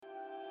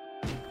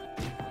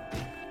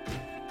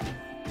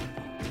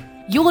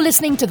You're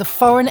listening to the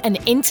Foreign and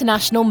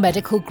International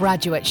Medical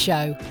Graduate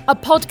Show, a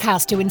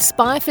podcast to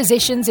inspire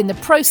physicians in the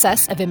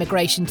process of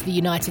immigration to the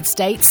United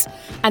States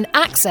and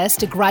access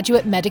to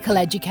graduate medical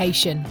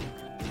education.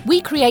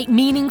 We create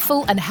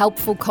meaningful and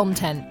helpful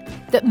content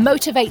that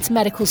motivates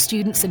medical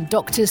students and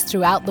doctors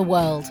throughout the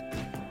world,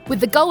 with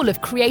the goal of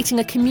creating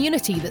a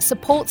community that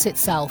supports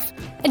itself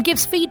and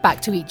gives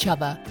feedback to each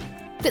other,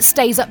 that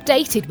stays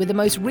updated with the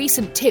most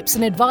recent tips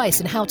and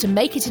advice on how to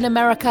make it in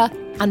America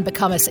and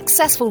become a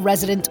successful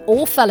resident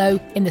or fellow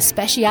in the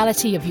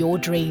speciality of your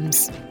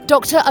dreams.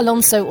 Dr.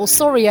 Alonso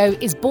Osorio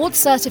is board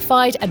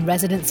certified and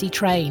residency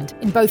trained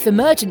in both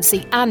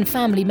emergency and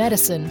family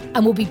medicine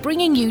and will be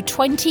bringing you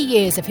 20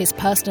 years of his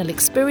personal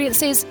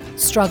experiences,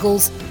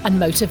 struggles, and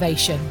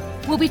motivation.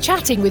 We'll be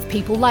chatting with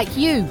people like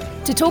you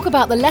to talk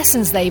about the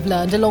lessons they've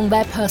learned along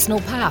their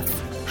personal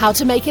path, how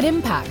to make an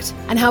impact,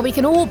 and how we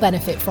can all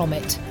benefit from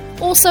it.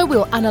 Also,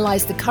 we'll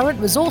analyse the current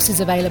resources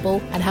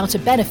available and how to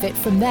benefit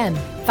from them.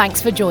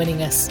 Thanks for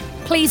joining us.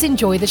 Please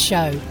enjoy the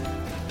show.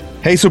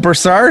 Hey,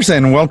 superstars,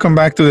 and welcome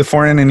back to the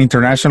Foreign and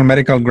International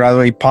Medical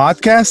Graduate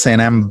Podcast.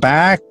 And I'm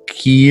back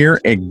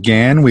here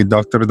again with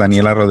Dr.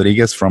 Daniela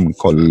Rodriguez from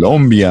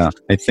Colombia.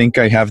 I think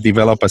I have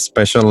developed a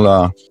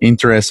special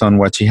interest on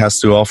what she has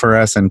to offer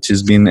us, and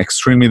she's been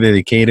extremely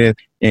dedicated,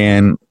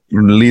 and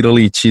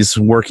literally she's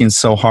working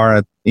so hard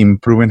at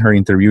improving her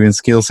interviewing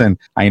skills. And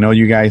I know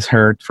you guys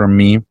heard from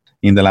me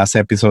in the last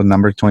episode,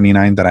 number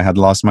 29, that I had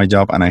lost my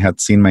job and I had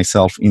seen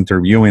myself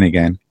interviewing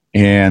again.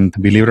 And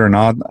believe it or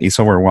not, it's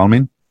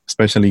overwhelming,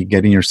 especially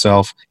getting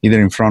yourself either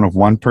in front of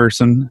one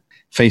person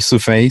face to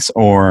face,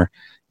 or,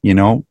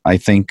 I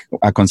think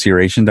a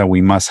consideration that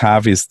we must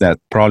have is that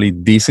probably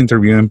this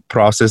interviewing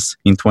process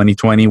in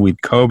 2020 with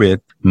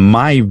COVID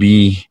might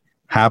be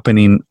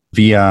happening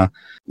via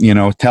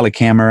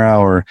telecamera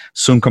or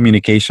Zoom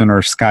communication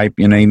or Skype,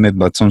 you name it,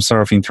 but some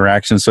sort of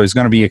interaction. So it's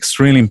going to be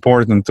extremely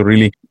important to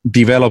really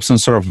develop some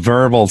sort of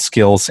verbal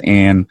skills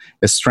and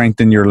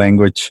strengthen your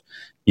language,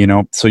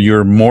 so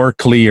you're more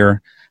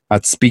clear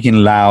at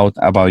speaking loud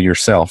about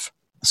yourself.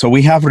 So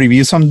we have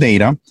reviewed some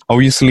data.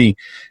 Obviously,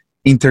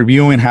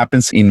 interviewing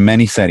happens in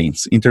many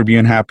settings.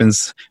 Interviewing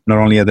happens not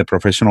only at the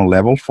professional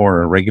level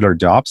for regular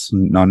jobs,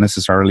 not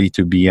necessarily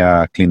to be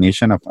a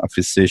clinician, a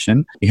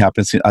physician. It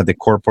happens at the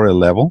corporate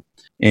level.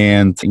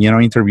 And,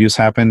 interviews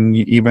happen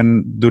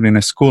even during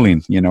a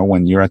schooling,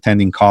 when you're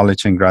attending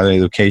college and graduate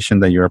education,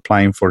 that you're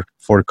applying for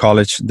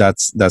college,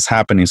 that's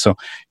happening. So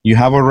you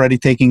have already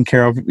taken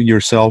care of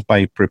yourself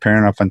by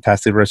preparing a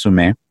fantastic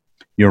resume.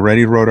 You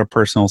already wrote a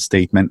personal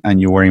statement and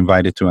you were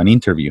invited to an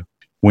interview.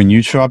 When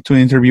you show up to an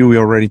interview, we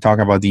already talk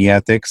about the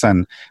ethics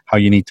and how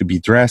you need to be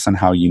dressed and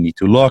how you need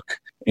to look.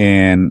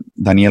 And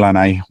Daniela and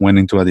I went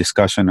into a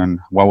discussion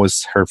on what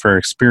was her fair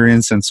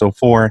experience and so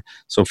forth.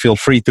 So feel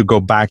free to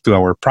go back to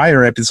our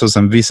prior episodes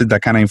and visit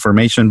that kind of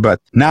information. But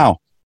now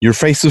you're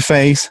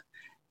face-to-face,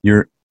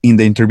 you're in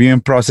the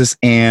interviewing process,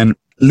 and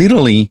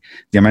literally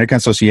the American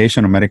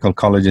Association of Medical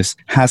Colleges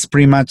has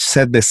pretty much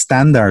set the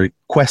standard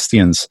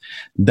questions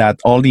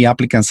that all the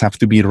applicants have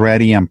to be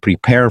ready and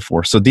prepared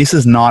for. So this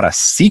is not a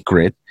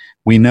secret.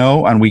 We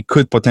know, and we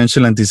could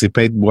potentially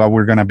anticipate what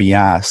we're going to be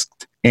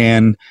asked.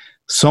 And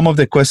some of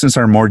the questions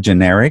are more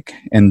generic,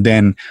 and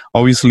then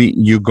obviously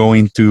you go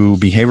into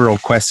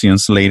behavioral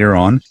questions later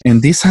on.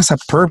 And this has a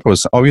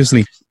purpose.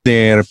 Obviously,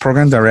 the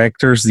program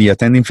directors, the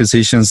attending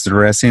physicians, the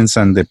residents,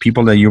 and the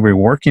people that you'll be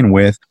working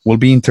with will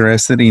be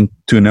interested in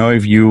to know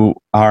if you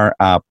are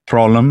a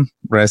problem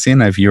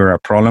resident, if you're a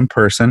problem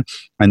person.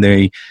 And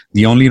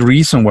the only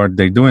reason why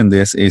they're doing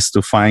this is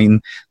to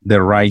find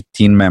the right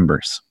team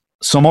members.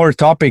 Some other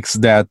topics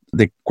that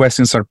the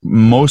questions are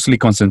mostly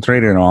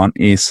concentrated on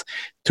is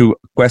to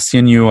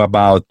question you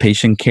about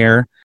patient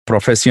care,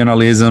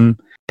 professionalism,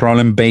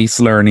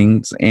 problem-based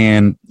learnings,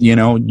 and,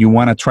 you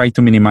want to try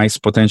to minimize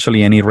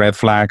potentially any red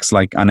flags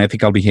like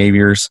unethical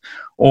behaviors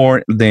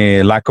or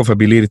the lack of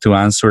ability to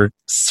answer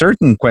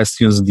certain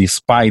questions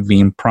despite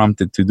being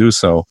prompted to do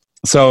so.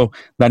 So,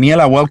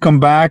 Daniela, welcome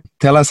back.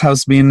 Tell us how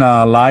it's been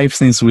live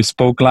since we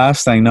spoke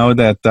last. I know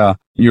that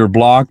your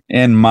blog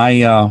and my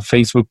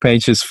Facebook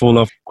page is full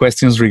of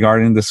questions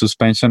regarding the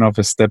suspension of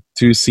a Step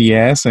 2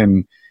 CS,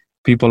 and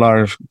people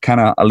are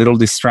kind of a little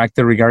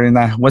distracted regarding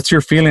that. What's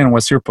your feeling?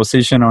 What's your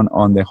position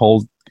on the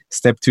whole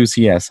Step 2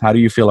 CS? How do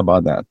you feel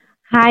about that?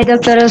 Hi,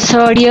 Dr.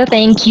 Osorio.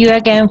 Thank you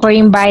again for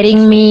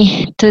inviting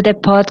me to the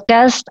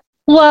podcast.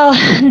 Well,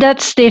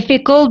 that's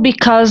difficult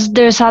because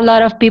there's a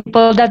lot of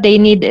people that they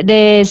need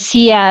the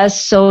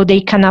CS so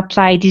they can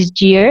apply this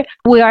year.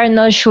 We are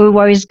not sure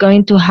what is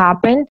going to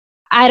happen.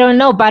 I don't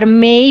know, but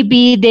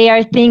maybe they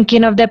are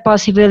thinking of the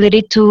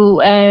possibility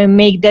to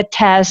make the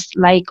test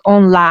like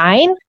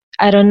online.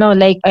 I don't know,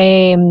 like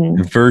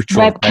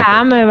virtual web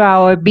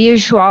camera or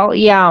virtual,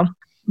 yeah.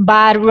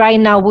 But right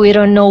now we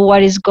don't know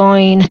what is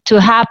going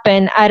to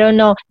happen. I don't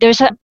know.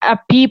 There's a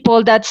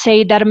people that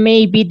say that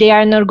maybe they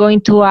are not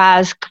going to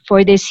ask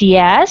for the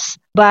CS.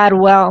 But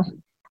well,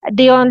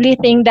 the only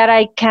thing that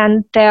I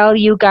can tell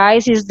you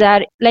guys is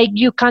that like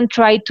you can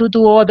try to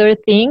do other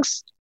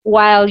things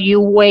while you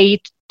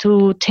wait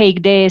to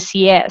take the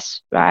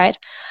CS, right?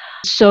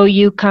 So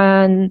you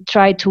can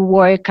try to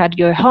work at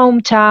your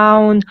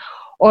hometown,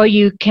 or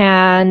you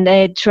can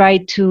try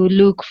to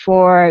look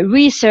for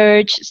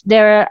research.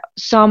 There are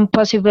some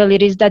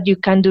possibilities that you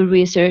can do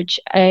research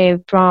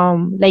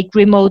from like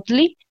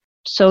remotely.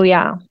 So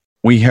yeah.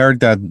 We heard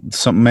that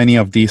so many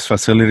of these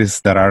facilities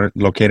that are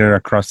located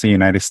across the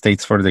United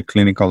States for the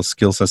clinical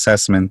skills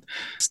assessment,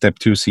 Step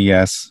 2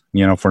 CS,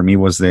 for me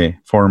was the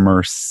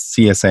former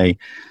CSA.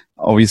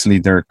 Obviously,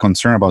 they're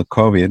concerned about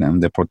COVID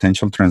and the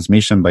potential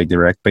transmission by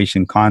direct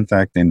patient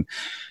contact and,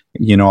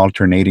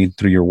 alternating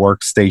through your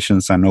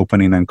workstations and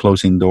opening and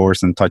closing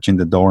doors and touching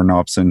the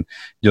doorknobs and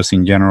just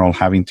in general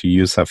having to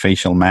use a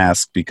facial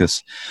mask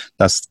because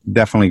that's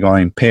definitely going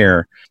to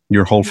impair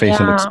your whole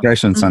facial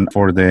expressions. And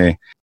for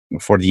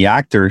the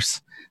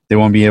actors, they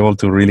won't be able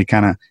to really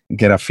kind of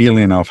get a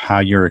feeling of how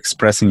you're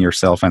expressing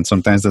yourself. And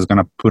sometimes that's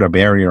going to put a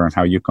barrier on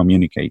how you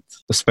communicate.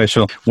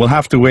 We'll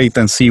have to wait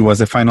and see what's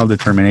the final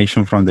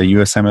determination from the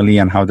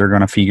USMLE and how they're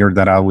going to figure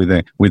that out with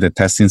the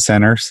testing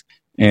centers.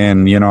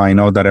 And, I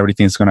know that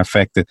everything's going to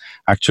affect it.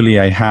 Actually,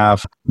 I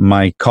have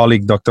my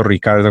colleague, Dr.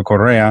 Ricardo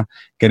Correa,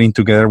 getting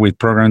together with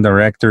program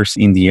directors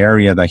in the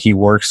area that he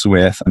works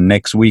with.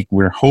 Next week,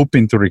 we're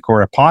hoping to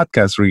record a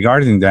podcast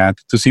regarding that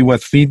to see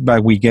what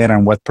feedback we get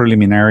and what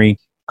preliminary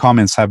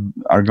comments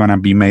are going to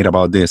be made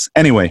about this.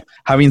 Anyway,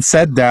 having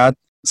said that,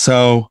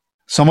 so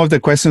some of the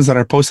questions that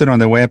are posted on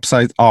the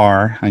website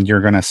are, and you're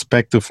going to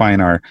expect to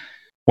find are,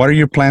 what are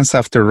your plans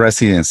after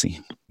residency?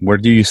 Where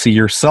do you see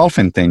yourself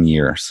in 10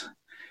 years?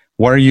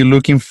 What are you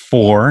looking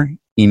for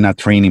in a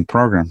training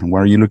program?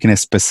 What are you looking at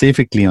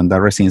specifically on that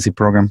residency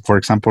program? For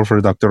example,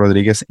 for Dr.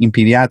 Rodriguez in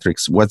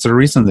pediatrics, what's the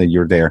reason that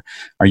you're there?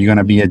 Are you going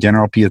to be a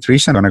general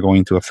pediatrician? Going to go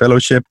into a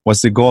fellowship?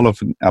 What's the goal of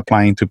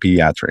applying to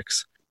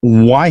pediatrics?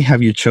 Why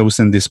have you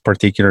chosen this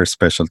particular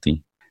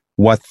specialty?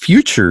 What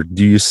future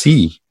do you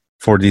see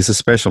for this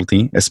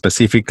specialty,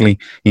 specifically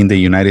in the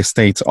United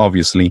States,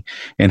 obviously?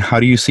 And how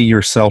do you see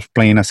yourself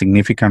playing a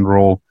significant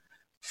role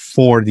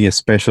for the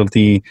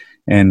specialty,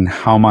 and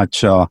how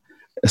much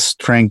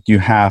strength you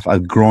have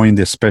at growing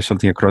the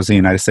specialty across the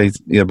United States,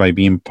 either by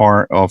being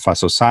part of a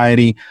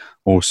society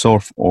or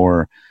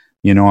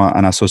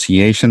an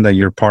association that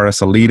you're part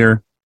as a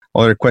leader?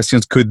 Other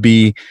questions could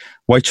be,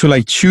 why should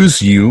I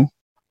choose you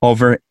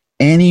over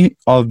any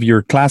of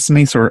your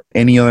classmates or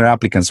any other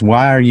applicants?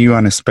 Why are you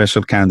a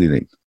special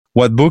candidate?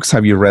 What books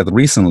have you read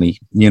recently?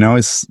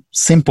 It's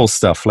simple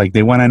stuff. Like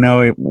they want to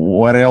know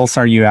what else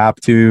are you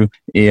up to,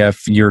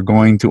 if you're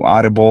going to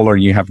Audible or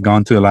you have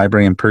gone to the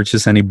library and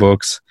purchased any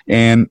books.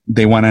 And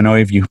they want to know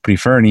if you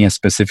prefer any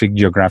specific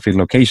geographic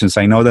locations.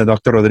 I know that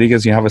Dr.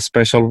 Rodriguez, you have a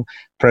special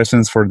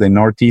presence for the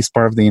Northeast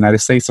part of the United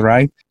States,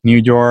 right? New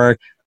York,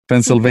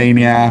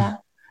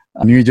 Pennsylvania,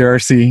 New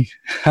Jersey.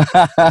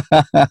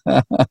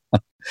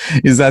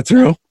 Is that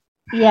true?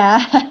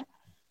 Yeah.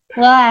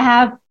 Well, I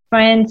have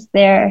friends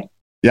there.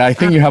 Yeah, I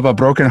think you have a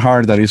broken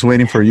heart that is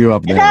waiting for you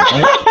up there.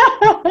 Right?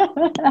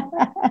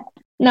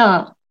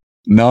 No.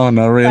 No,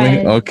 not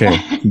really? Friend. Okay.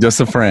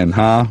 Just a friend,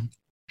 huh?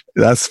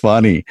 That's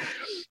funny.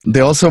 They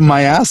also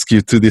might ask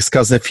you to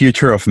discuss the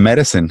future of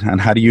medicine and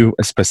how do you,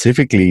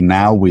 specifically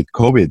now with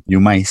COVID,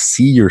 you might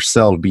see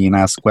yourself being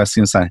asked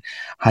questions.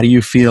 How do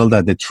you feel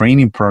that the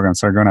training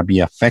programs are going to be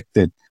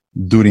affected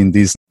during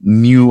this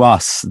new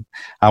us,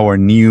 our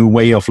new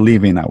way of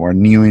living, our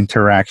new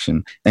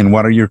interaction? And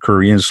what are your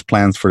career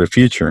plans for the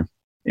future?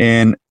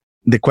 And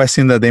the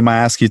question that they might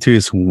ask you too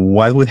is,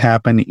 what would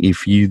happen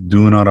if you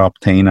do not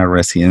obtain a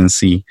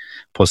residency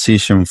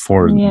position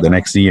for the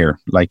next year,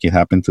 like it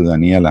happened to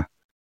Daniela?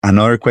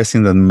 Another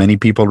question that many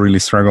people really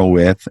struggle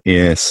with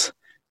is,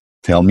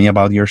 tell me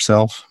about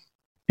yourself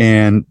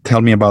and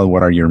tell me about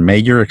what are your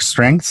major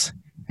strengths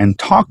and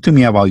talk to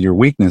me about your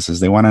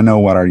weaknesses. They want to know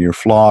what are your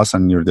flaws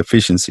and your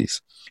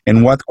deficiencies.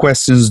 And what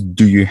questions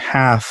do you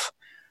have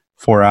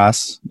for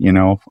us,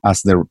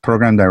 as the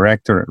program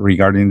director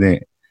regarding the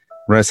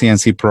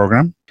residency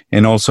program?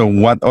 And also,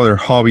 what other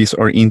hobbies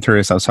or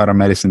interests outside of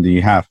medicine do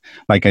you have?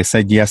 Like I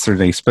said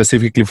yesterday,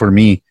 specifically for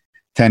me,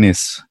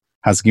 tennis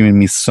has given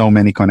me so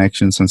many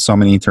connections and so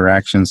many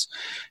interactions.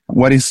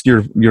 What is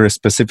your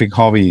specific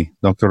hobby,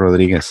 Dr.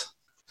 Rodriguez?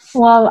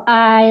 Well,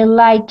 I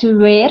like to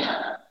read,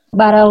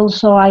 but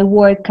also I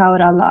work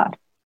out a lot.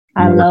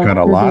 I love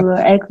to do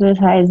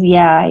exercise.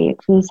 Yeah, I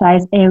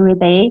exercise every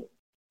day.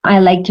 I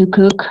like to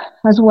cook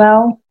as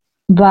well,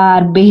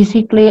 but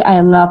basically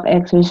I love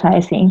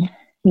exercising.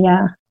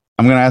 Yeah.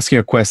 I'm going to ask you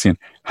a question.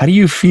 How do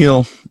you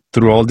feel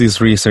through all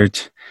this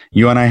research?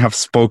 You and I have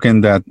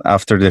spoken that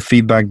after the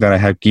feedback that I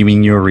have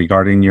given you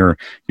regarding your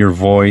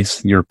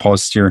voice, your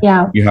posture,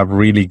 you have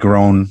really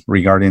grown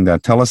regarding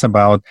that. Tell us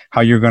about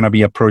how you're going to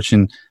be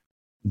approaching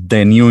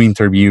the new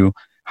interview,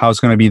 how it's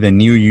going to be the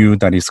new you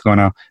that is going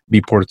to be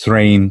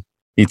portraying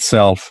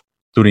itself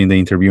during the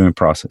interviewing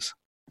process.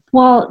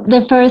 Well,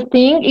 the first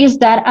thing is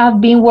that I've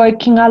been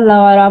working a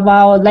lot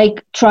about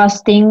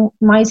trusting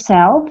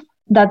myself.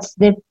 That's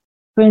the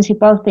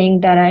principal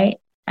thing that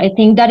I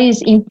think that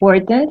is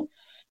important,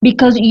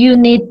 because you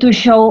need to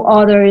show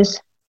others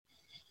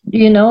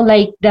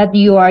like that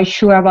you are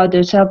sure about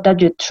yourself,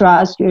 that you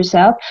trust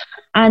yourself,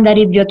 and that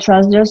if you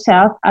trust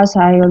yourself, as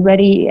I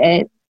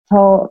already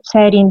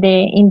said in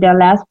the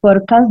last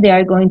podcast, they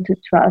are going to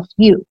trust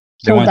you.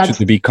 They want you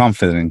to be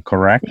confident,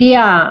 correct?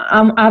 Yeah,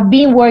 I've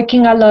been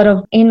working a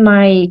lot in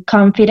my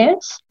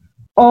confidence.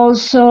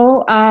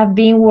 Also, I've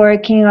been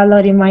working a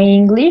lot in my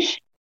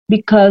English,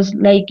 because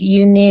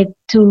you need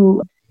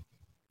to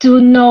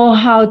know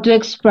how to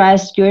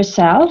express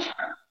yourself.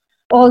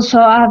 Also,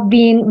 I've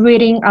been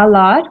reading a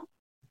lot.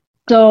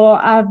 So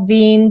I've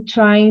been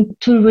trying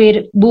to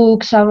read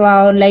books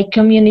about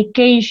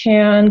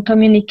communication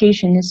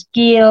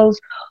skills,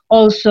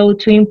 also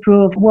to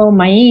improve,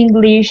 my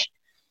English.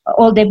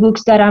 All the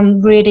books that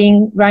I'm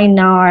reading right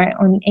now are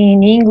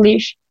in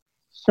English.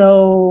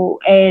 So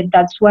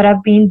that's what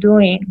I've been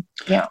doing.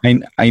 Yeah.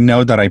 I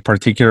know that I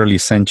particularly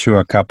sent you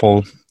a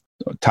couple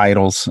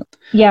titles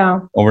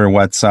over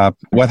WhatsApp.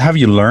 What have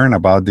you learned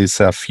about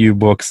these few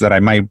books that I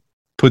might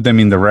put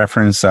them in the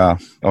reference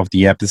of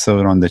the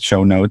episode on the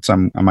show notes? I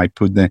might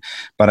put them,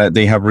 but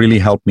they have really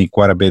helped me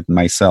quite a bit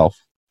myself.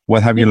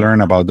 What have you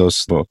learned about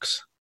those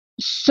books?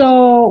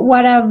 So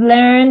what I've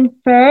learned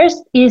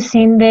first is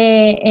in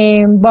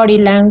the body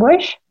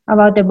language,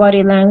 about the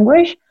body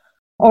language.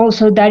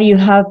 Also that you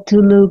have to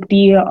look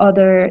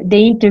the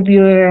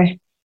interviewer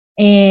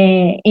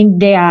in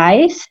the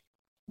eyes.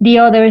 The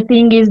other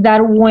thing is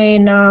that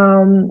when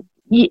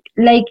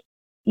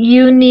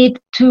you need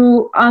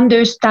to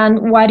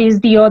understand what is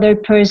the other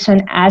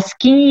person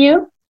asking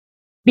you,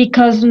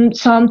 because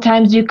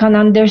sometimes you can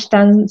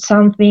understand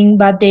something,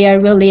 but they are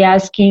really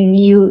asking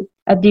you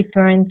a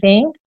different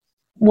thing.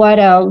 What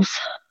else?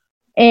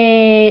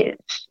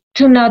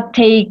 To not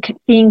take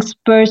things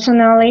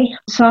personally.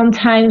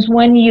 Sometimes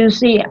when you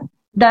see,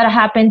 that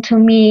happened to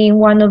me in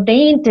one of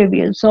the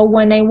interviews. So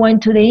when I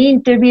went to the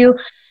interview,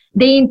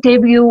 the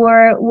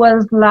interviewer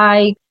was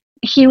like,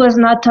 he was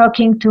not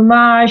talking too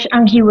much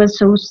and he was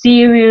so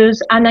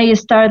serious, and I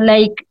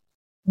started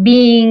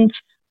being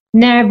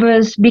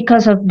nervous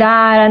because of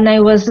that, and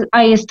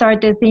I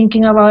started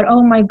thinking about,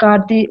 oh my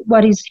God,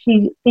 what is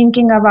he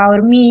thinking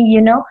about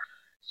me,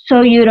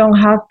 So you don't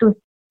have to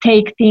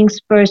take things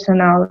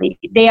personally.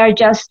 They are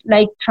just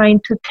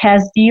trying to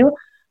test you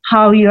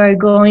how you are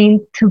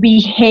going to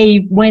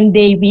behave when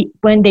they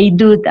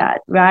do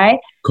that, right?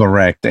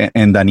 Correct.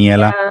 And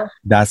Daniela,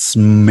 that's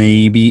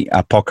maybe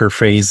a poker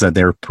face that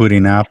they're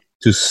putting up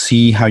to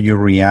see how you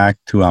react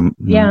to a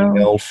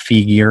male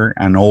figure,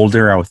 an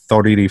older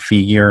authority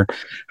figure,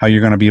 how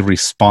you're going to be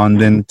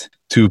respondent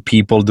to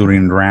people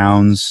during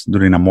rounds,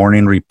 during a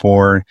morning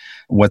report.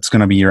 What's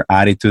going to be your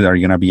attitude? Are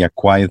you going to be a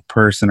quiet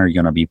person? Are you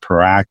going to be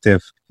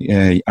proactive?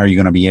 Are you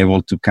going to be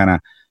able to kind of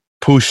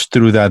push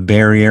through that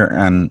barrier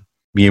and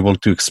be able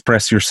to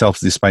express yourself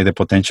despite the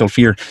potential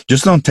fear?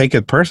 Just don't take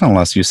it personal,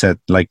 as you said.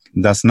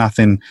 That's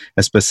nothing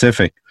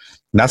specific.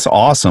 That's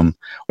awesome.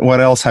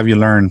 What else have you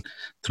learned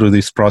through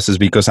this process?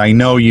 Because I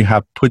know you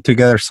have put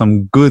together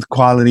some good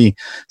quality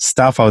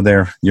stuff out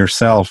there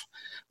yourself.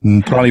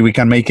 Probably we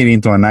can make it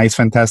into a nice,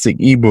 fantastic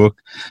ebook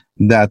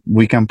that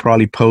we can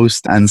probably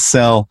post and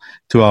sell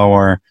to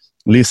our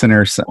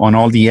listeners on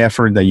all the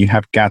effort that you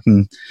have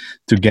gotten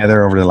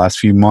together over the last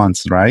few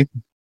months, right?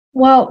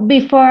 Well,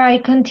 before I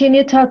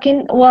continue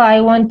talking,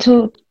 I want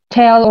to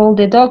tell all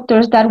the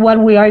doctors that what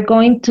we are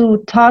going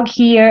to talk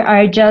here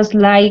are just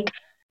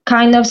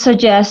kind of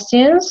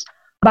suggestions,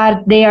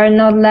 but they are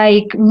not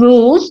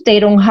rules. They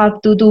don't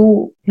have to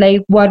do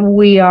what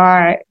we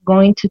are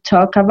going to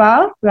talk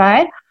about,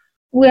 right?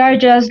 We are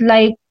just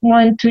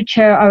want to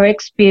share our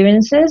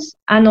experiences.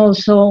 And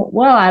also,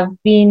 I've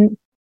been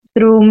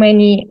through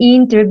many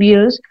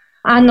interviews,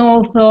 and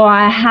although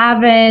I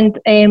haven't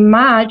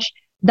much,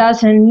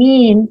 doesn't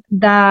mean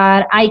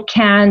that I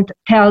can't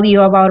tell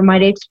you about my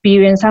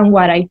experience and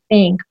what I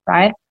think,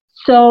 right?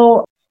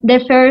 So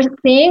the first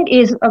thing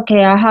is,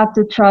 I have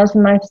to trust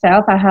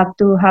myself. I have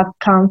to have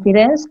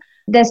confidence.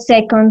 The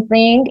second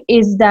thing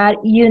is that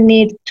you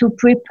need to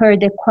prepare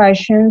the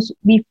questions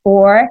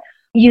before.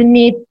 You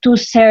need to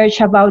search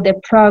about the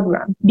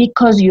program,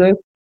 because your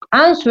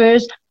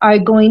answers are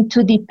going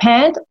to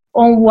depend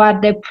on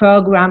what the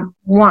program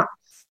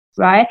wants,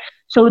 right?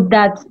 So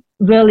that's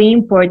really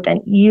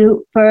important.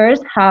 You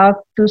first have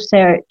to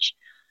search.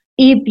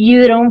 If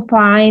you don't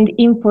find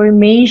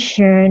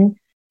information,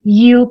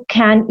 you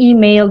can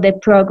email the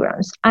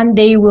programs and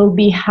they will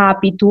be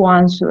happy to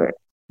answer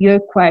your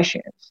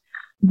questions.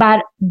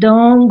 But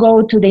don't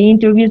go to the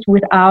interviews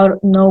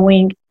without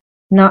knowing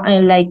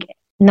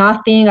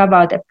nothing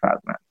about the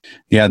program.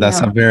 Yeah,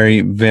 that's a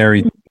very,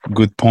 very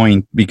good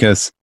point,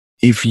 because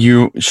if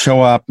you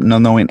show up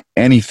not knowing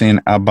anything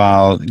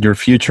about your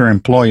future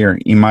employer,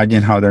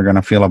 imagine how they're going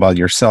to feel about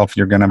yourself.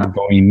 You're going to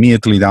go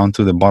immediately down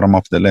to the bottom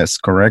of the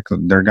list, correct?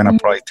 They're going to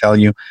probably tell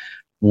you,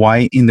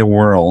 why in the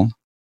world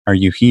are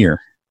you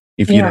here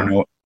if you don't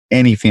know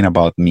anything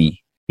about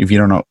me, if you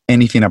don't know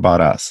anything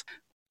about us?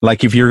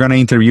 If you're going to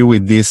interview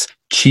with this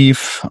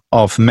chief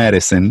of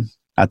medicine,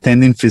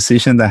 attending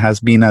physician that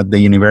has been at the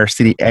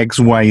University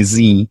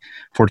XYZ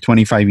for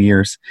 25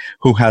 years,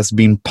 who has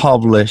been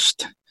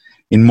published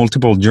in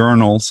multiple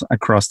journals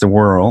across the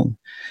world,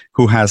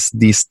 who has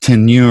this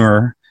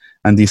tenure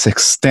and this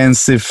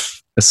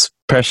extensive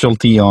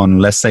specialty on,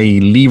 let's say,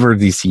 liver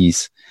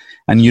disease,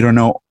 and you don't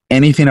know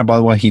anything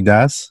about what he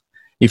does,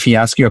 if he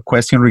asks you a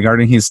question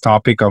regarding his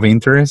topic of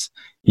interest,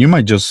 you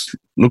might just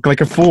look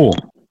like a fool.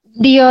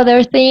 The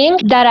other thing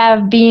that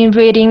I've been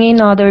reading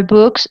in other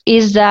books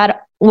is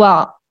that,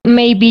 well,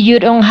 maybe you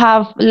don't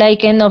have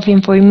like enough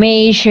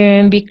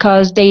information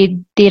because they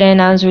didn't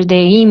answer the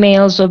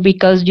emails or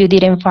because you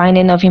didn't find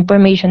enough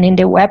information in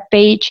the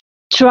webpage.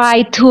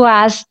 Try to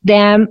ask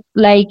them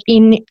like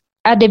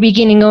at the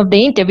beginning of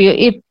the interview.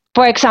 If,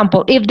 for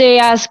example, if they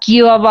ask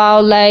you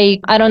about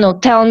like, I don't know,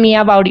 tell me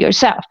about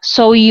yourself.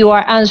 So you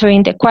are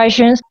answering the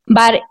questions,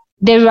 but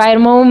the right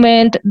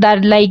moment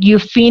that like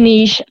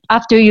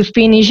after you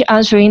finish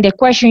answering the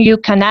question, you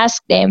can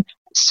ask them.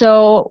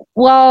 So,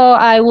 well,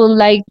 I would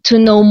like to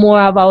know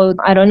more about,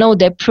 I don't know,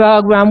 the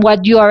program,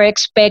 what you are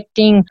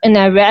expecting in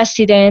a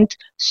resident.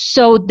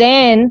 So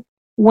then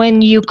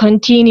when you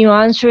continue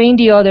answering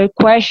the other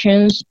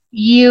questions,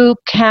 you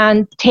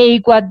can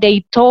take what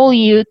they told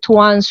you to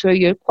answer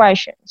your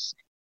questions.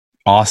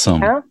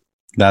 Awesome. Yeah?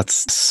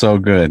 That's so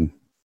good.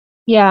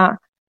 Yeah.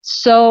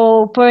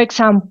 So, for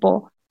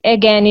example,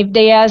 again, if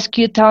they ask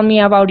you, tell me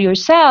about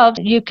yourself,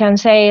 you can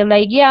say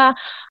like, yeah,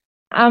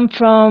 I'm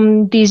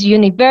from this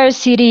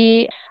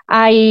university.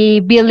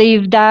 I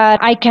believe that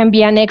I can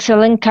be an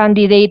excellent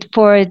candidate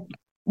for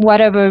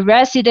whatever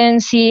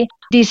residency.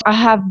 I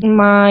have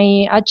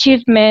my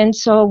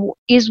achievements, so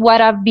is what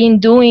I've been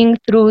doing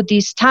through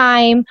this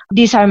time.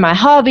 These are my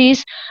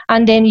hobbies.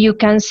 And then you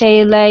can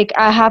say like,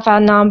 I have a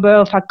number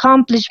of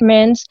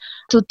accomplishments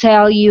to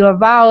tell you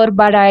about,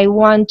 but I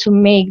want to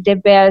make the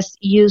best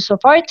use of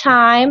our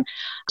time.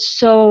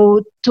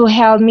 So to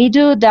help me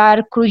do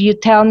that, could you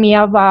tell me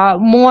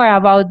more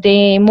about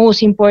the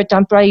most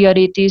important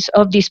priorities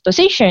of this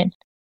position?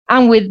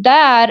 And with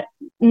that,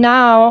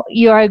 now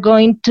you are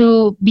going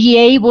to be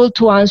able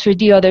to answer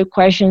the other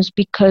questions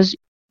because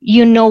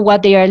you know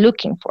what they are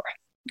looking for.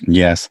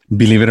 Yes.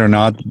 Believe it or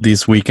not,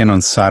 this weekend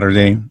on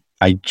Saturday,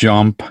 I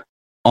jump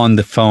on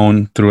the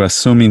phone through a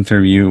Zoom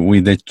interview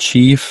with the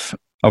chief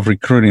of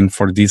recruiting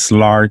for this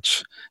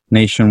large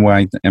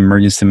nationwide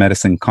emergency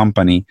medicine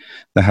company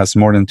that has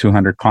more than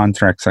 200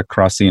 contracts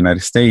across the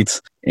United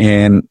States.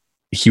 And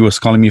he was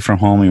calling me from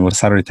home. It was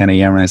Saturday, 10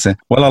 a.m. And I said,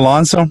 well,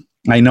 Alonso,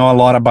 I know a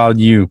lot about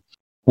you.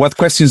 What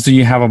questions do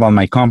you have about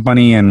my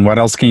company? And what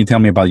else can you tell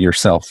me about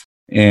yourself?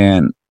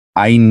 And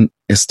I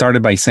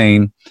started by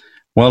saying,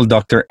 well,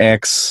 Dr.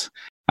 X,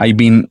 I've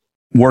been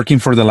working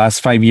for the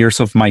last 5 years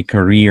of my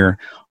career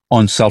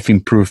on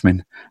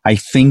self-improvement. I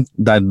think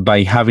that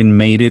by having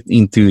made it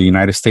into the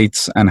United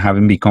States and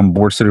having become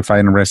board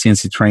certified in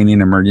residency training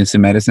in emergency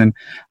medicine,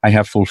 I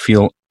have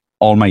fulfilled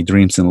all my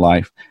dreams in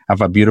life. I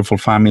have a beautiful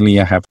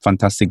family. I have a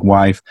fantastic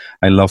wife.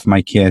 I love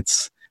my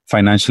kids.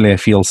 Financially, I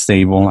feel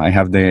stable. I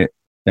have the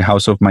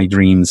house of my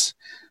dreams.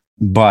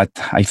 But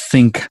I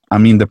think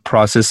I'm in the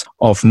process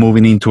of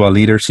moving into a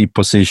leadership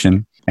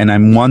position. And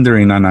I'm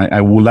wondering, and I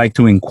would like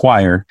to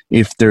inquire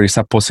if there is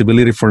a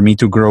possibility for me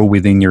to grow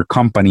within your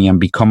company and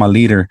become a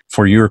leader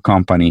for your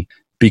company.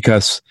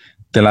 Because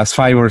the last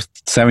 5 or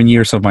 7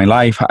 years of my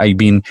life, I've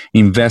been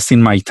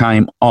investing my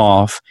time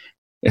off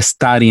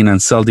studying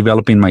and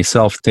self-developing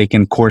myself,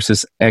 taking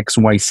courses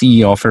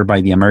XYZ offered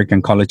by the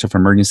American College of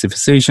Emergency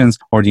Physicians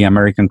or the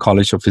American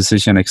College of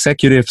Physician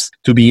Executives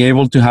to be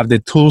able to have the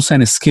tools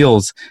and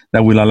skills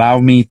that will allow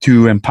me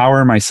to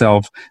empower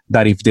myself,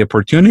 that if the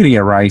opportunity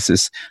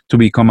arises to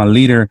become a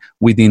leader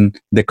within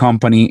the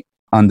company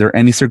under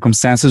any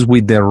circumstances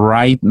with the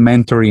right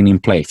mentoring in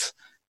place.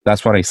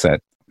 That's what I said.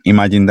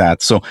 Imagine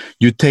that. So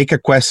you take a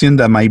question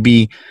that might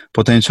be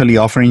potentially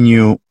offering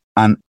you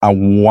a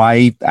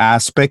wide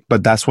aspect,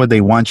 but that's what they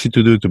want you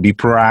to do, to be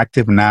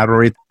proactive, narrow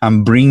it,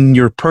 and bring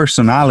your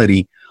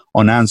personality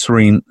on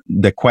answering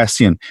the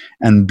question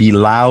and be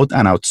loud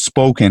and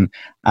outspoken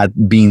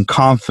at being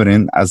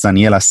confident, as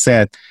Daniela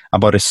said,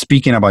 about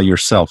speaking about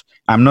yourself.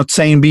 I'm not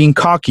saying being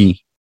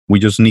cocky. We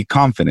just need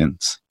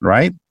confidence,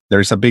 right?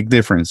 There's a big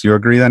difference. You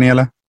agree,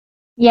 Daniela?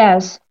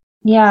 Yes.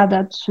 Yeah,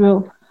 that's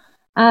true.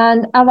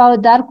 And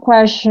about that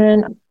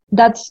question,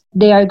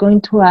 they are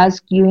going to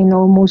ask you in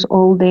almost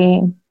all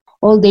the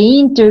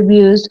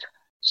interviews.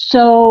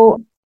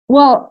 So,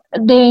 well,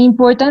 the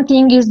important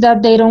thing is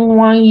that they don't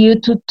want you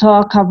to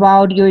talk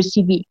about your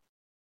CV.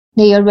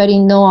 They already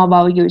know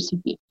about your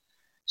CV.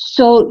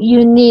 So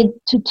you need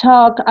to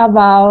talk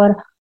about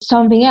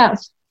something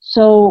else.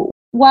 So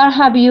what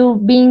have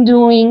you been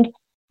doing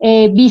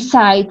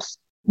besides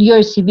your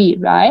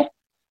CV, right?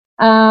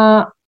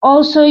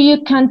 Also,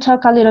 you can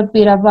talk a little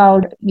bit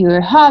about your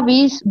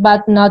hobbies,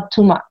 but not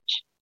too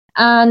much.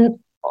 And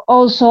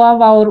also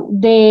about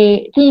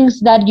the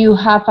things that you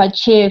have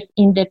achieved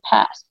in the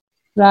past,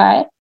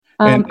 right?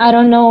 I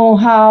don't know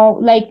how,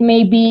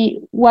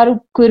 maybe what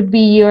could be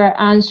your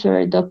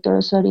answer, Dr.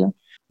 Osorio?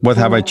 What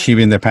have I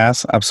achieved in the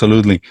past?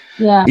 Absolutely.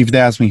 Yeah. If they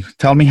ask me,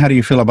 tell me, how do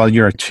you feel about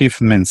your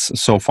achievements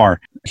so far?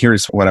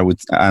 Here's what I would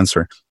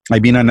answer.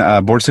 I've been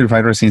a board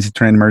certified residency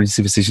trained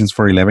emergency physicians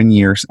for 11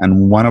 years.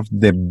 And one of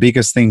the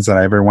biggest things that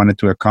I ever wanted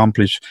to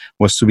accomplish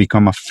was to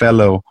become a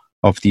fellow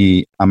of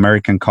the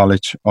American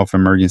College of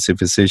Emergency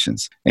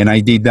Physicians. And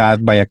I did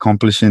that by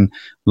accomplishing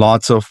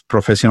lots of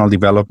professional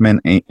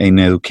development in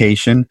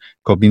education,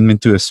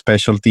 commitment to a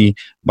specialty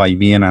by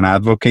being an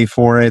advocate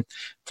for it,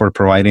 for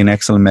providing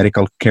excellent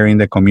medical care in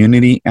the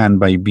community, and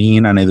by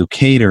being an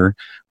educator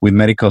with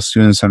medical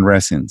students and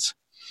residents.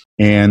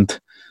 And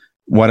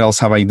what else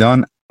have I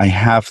done? I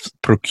have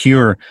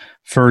procured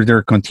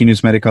further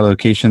continuous medical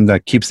education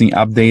that keeps me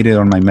updated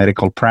on my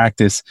medical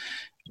practice,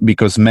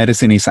 because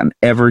medicine is an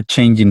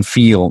ever-changing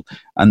field,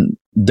 and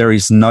there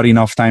is not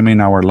enough time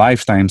in our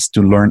lifetimes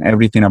to learn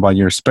everything about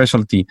your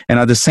specialty. And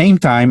at the same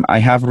time, I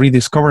have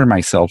rediscovered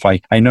myself.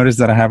 I noticed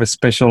that I have a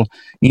special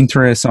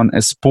interest on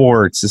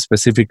sports.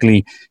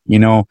 Specifically,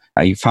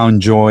 I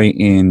found joy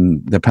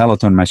in the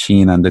Peloton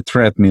machine and the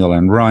treadmill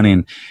and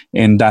running,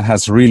 and that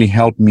has really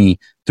helped me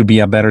to be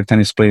a better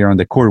tennis player on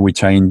the court,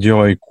 which I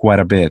enjoy quite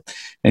a bit.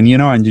 And,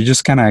 and you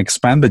just kind of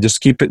expand, but just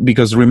keep it,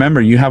 because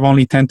remember, you have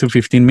only 10 to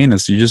 15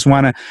 minutes.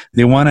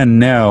 They want to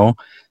know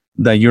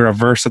that you're a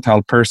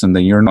versatile person,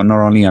 that you're not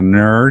only a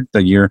nerd,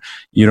 that you're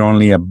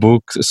only a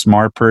book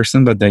smart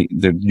person, but that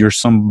you're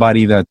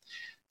somebody that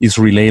is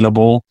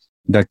relatable,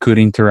 that could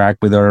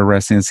interact with other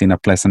residents in a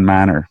pleasant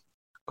manner.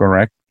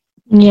 Correct?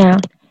 Yeah.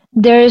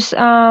 There's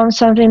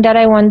something that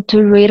I want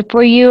to read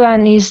for you,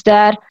 and is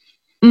that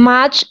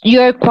match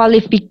your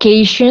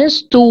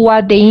qualifications to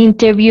what the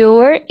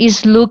interviewer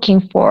is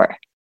looking for.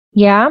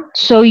 Yeah.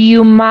 So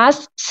you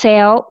must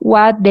sell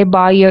what the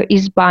buyer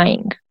is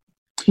buying.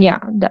 Yeah,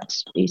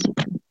 that's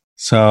basically.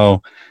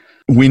 So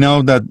we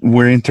know that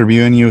we're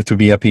interviewing you to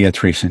be a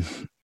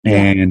pediatrician,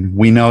 and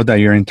we know that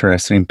you're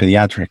interested in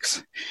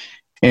pediatrics,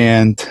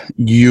 and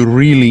you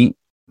really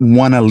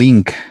want to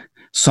link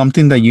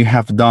something that you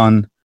have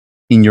done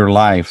in your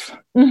life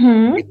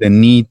with the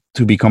need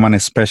to become a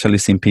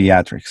specialist in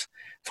pediatrics.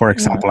 For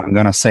example, I'm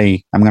going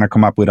to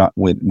come up with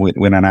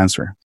an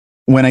answer.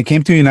 When I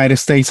came to the United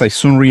States, I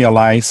soon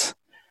realized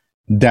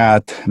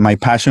that my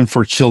passion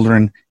for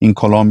children in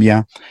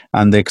Colombia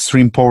and the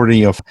extreme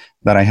poverty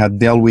that I had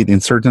dealt with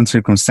in certain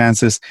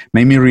circumstances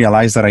made me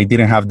realize that I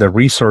didn't have the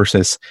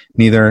resources,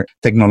 neither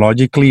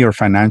technologically or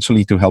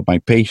financially, to help my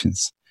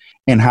patients.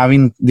 And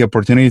having the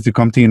opportunity to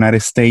come to the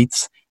United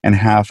States and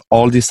have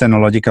all these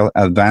technological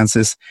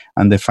advances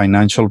and the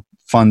financial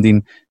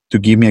funding to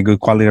give me a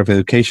good quality of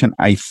education,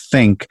 I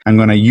think I'm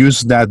going to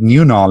use that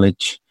new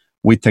knowledge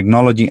with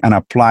technology and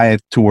apply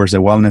it towards the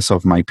wellness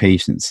of my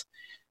patients.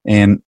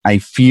 And I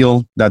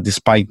feel that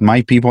despite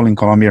my people in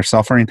Colombia are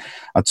suffering,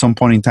 at some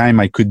point in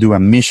time, I could do a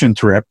mission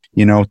trip,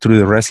 through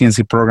the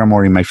residency program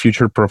or in my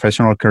future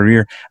professional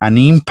career, and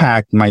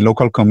impact my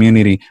local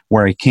community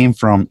where I came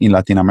from in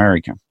Latin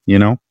America,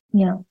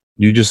 Yeah.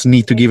 You just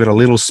need to give it a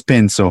little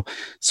spin so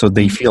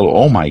they feel,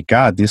 oh my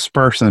God, this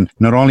person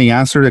not only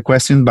answered the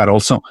question, but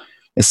also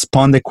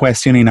spun the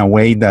question in a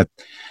way that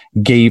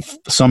gave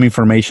some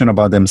information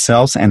about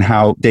themselves and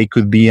how they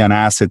could be an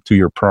asset to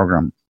your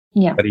program.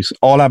 Yeah. But it's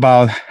all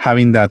about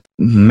having that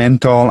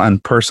mental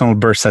and personal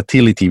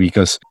versatility,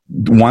 because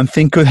one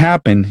thing could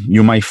happen,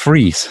 you might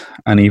freeze.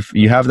 And if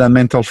you have that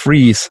mental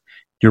freeze,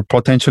 you're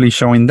potentially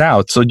showing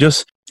doubt. So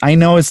I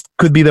know it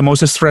could be the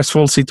most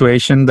stressful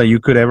situation that you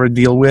could ever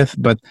deal with,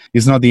 but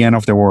it's not the end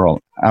of the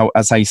world.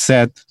 As I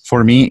said,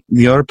 for me,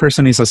 the other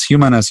person is as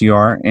human as you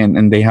are,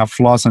 and they have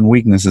flaws and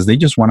weaknesses. They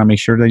just want to make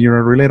sure that you're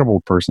a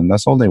relatable person.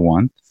 That's all they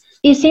want.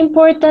 It's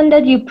important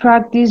that you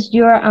practice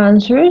your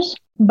answers,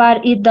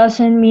 but it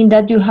doesn't mean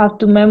that you have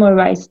to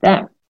memorize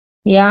them.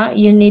 Yeah,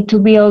 you need to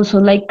be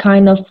also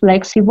kind of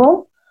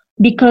flexible,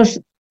 because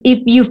if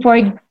you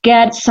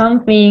forget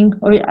something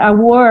or a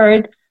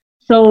word,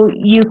 so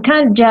you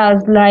can't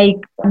just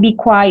be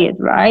quiet,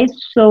 right?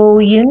 So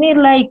you need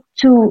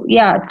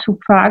to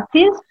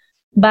practice,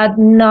 but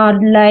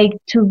not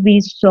to be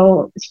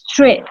so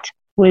strict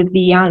with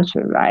the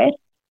answer, right?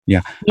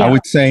 Yeah. I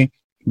would say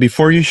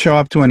before you show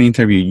up to an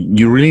interview,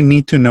 you really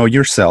need to know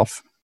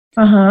yourself.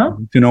 To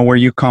know where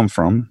you come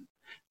from.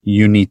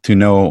 You need to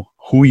know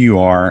who you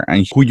are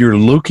and who you're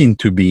looking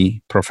to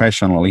be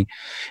professionally,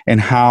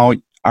 and how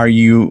are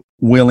you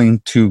willing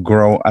to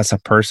grow as a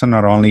person,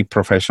 not only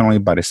professionally,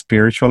 but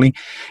spiritually,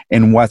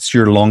 and what's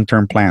your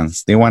long-term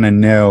plans. They want to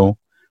know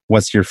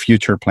what's your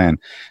future plan.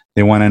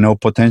 They want to know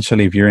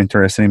potentially if you're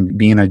interested in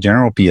being a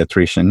general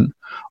pediatrician,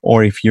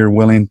 or if you're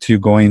willing to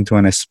go into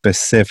a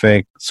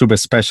specific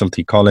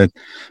subspecialty, call it,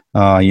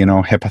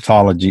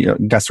 hepatology,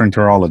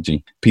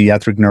 gastroenterology,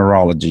 pediatric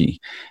neurology,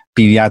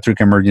 pediatric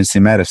emergency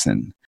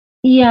medicine.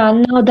 Yeah,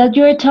 no, that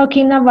you're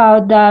talking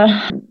about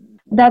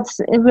that's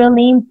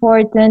really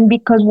important,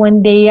 because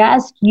when they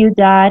ask you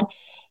that,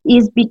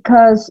 is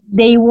because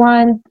they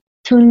want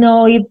to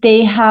know if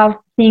they have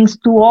things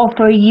to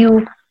offer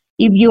you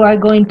if you are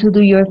going to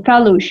do your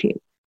fellowship.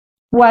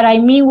 What I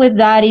mean with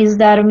that is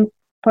that,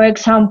 for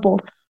example,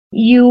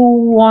 you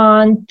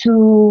want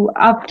to,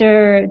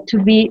 after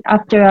being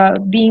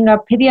a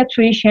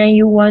pediatrician,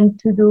 you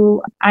want to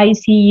do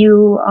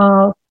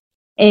ICU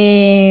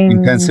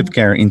Intensive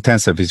care,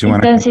 if you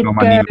want to become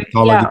a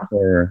neonatologist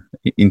or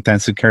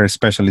intensive care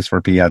specialist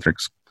for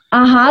pediatrics.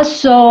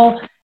 So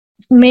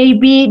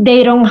maybe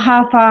they don't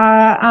have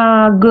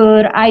a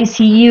good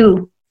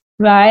ICU,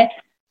 right?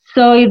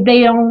 So if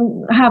they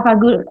don't have a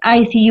good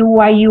ICU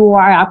while you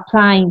are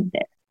applying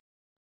this,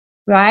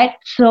 right?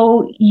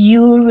 So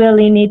you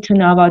really need to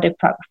know about the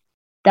program.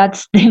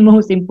 That's the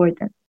most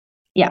important.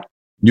 Yeah.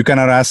 You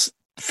cannot ask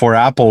for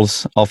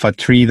apples of a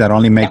tree that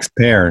only makes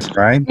pears,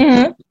 right?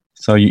 Mm-hmm.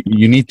 So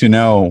you need to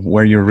know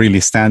where you're really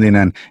standing,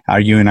 and are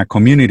you in a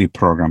community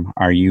program?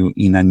 Are you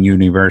in a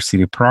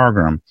university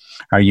program?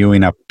 Are you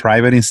in a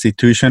private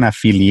institution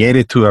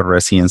affiliated to a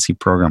residency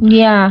program?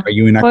 Yeah. Are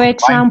you in a For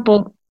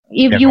example,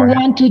 if you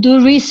want to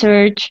do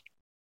research,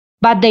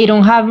 but they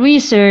don't have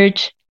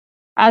research,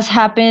 as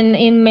happened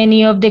in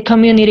many of the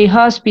community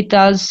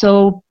hospitals,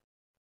 so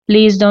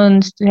please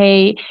don't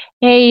say,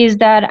 hey, is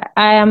that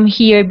I am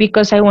here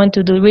because I want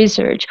to do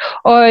research.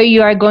 Or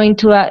you are going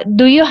to,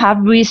 do you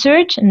have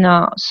research?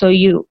 No. So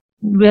you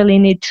really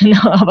need to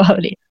know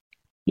about it.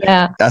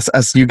 Yeah.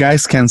 As you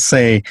guys can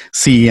see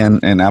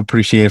and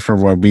appreciate for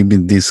what we've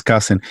been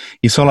discussing,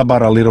 it's all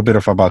about a little bit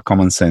about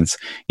common sense.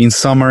 In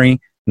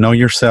summary, know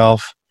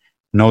yourself,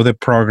 know the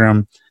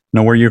program,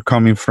 know where you're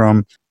coming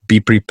from, be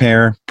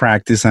prepared,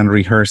 practice, and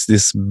rehearse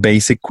these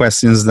basic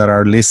questions that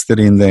are listed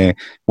in the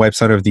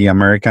website of the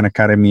American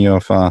Academy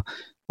of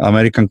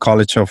American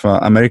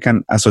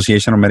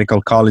Association of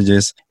Medical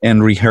Colleges,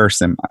 and rehearse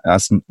them.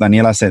 As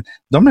Daniela said,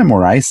 don't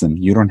memorize them.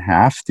 You don't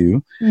have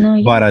to,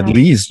 but at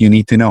least you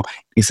need to know.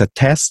 It's a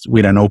test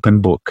with an open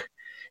book.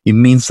 It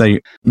means that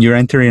you're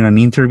entering an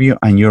interview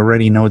and you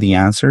already know the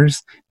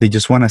answers. They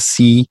just want to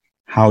see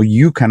how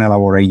you can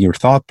elaborate your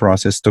thought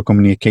process to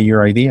communicate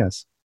your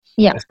ideas.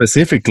 Yeah.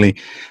 Specifically,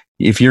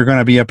 if you're going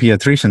to be a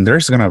pediatrician,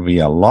 there's going to be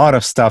a lot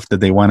of stuff that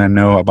they want to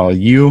know about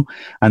you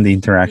and the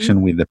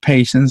interaction with the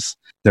patients,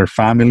 their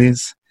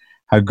families.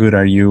 How good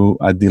are you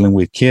at dealing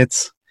with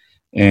kids?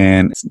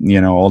 And,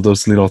 all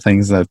those little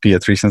things that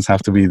pediatricians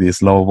have to be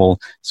these lovable,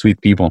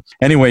 sweet people.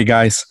 Anyway,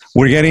 guys,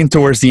 we're getting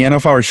towards the end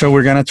of our show.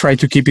 We're going to try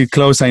to keep it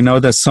close. I know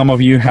that some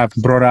of you have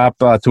brought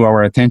up to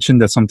our attention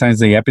that sometimes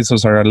the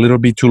episodes are a little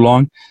bit too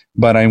long,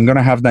 but I'm going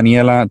to have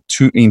Daniela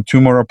in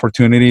two more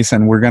opportunities,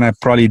 and we're going to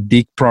probably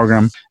dig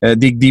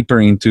deeper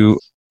into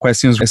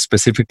questions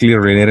specifically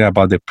related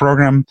about the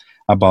program,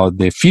 about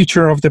the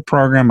future of the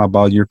program,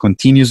 about your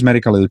continuous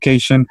medical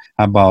education,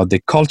 about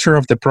the culture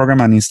of the program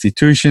and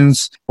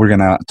institutions. We're going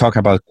to talk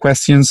about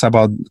questions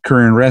about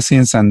current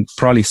residents and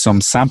probably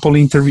some sample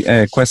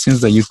interview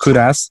questions that you could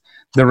ask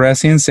the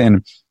residents,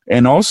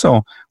 and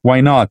also,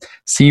 why not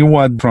see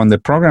what, from the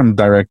program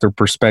director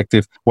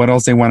perspective, what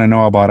else they want to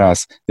know about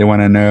us. They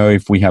want to know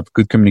if we have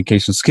good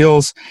communication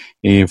skills,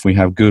 if we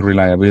have good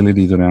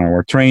reliability during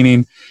our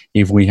training,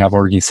 if we have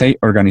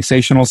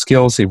organizational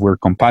skills, if we're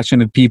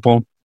compassionate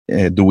people.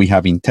 Do we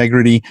have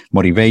integrity,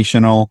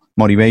 motivation,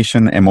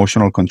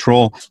 emotional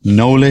control,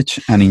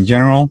 knowledge, and in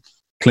general,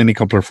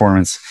 clinical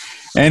performance.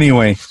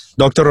 Anyway,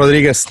 Dr.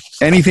 Rodriguez,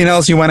 anything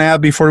else you want to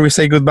add before we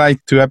say goodbye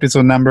to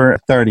episode number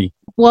 30?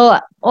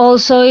 Well,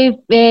 also, if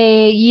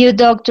you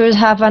doctors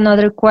have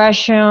another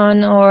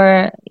question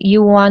or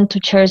you want to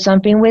share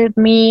something with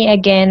me,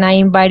 again, I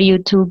invite you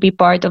to be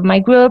part of my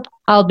group.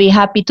 I'll be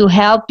happy to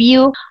help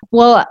you.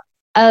 Well,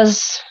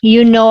 as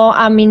you know,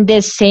 I'm in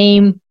the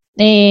same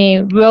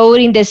road,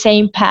 in the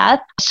same path.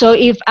 So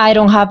if I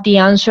don't have the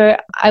answer,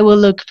 I will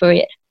look for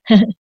it.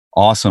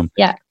 Awesome.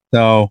 Yeah.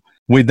 So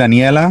with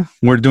Daniela,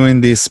 we're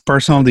doing this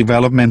personal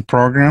development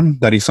program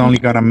that is only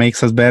going to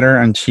make us better.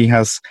 And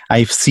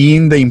I've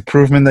seen the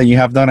improvement that you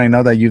have done. I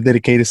know that you've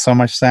dedicated so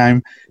much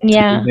time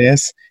to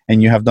this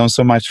and you have done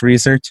so much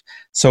research.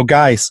 So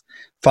guys,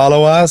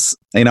 follow us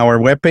in our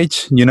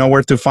webpage. You know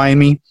where to find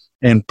me.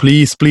 And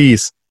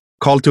please,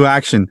 call to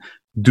action.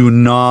 Do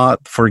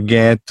not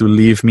forget to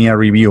leave me a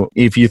review.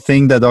 If you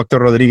think that Dr.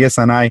 Rodriguez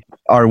and I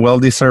are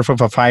well-deserved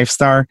of a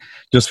 5-star,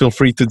 just feel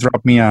free to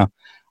drop me a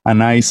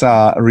nice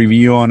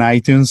review on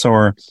iTunes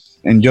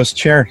and just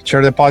share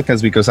the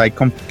podcast, because I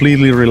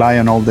completely rely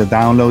on all the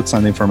downloads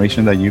and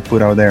information that you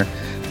put out there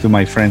to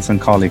my friends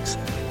and colleagues.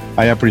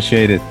 I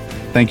appreciate it.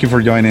 Thank you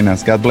for joining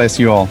us. God bless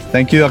you all.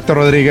 Thank you, Dr.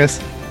 Rodriguez.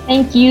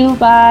 Thank you.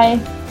 Bye.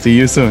 See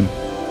you soon.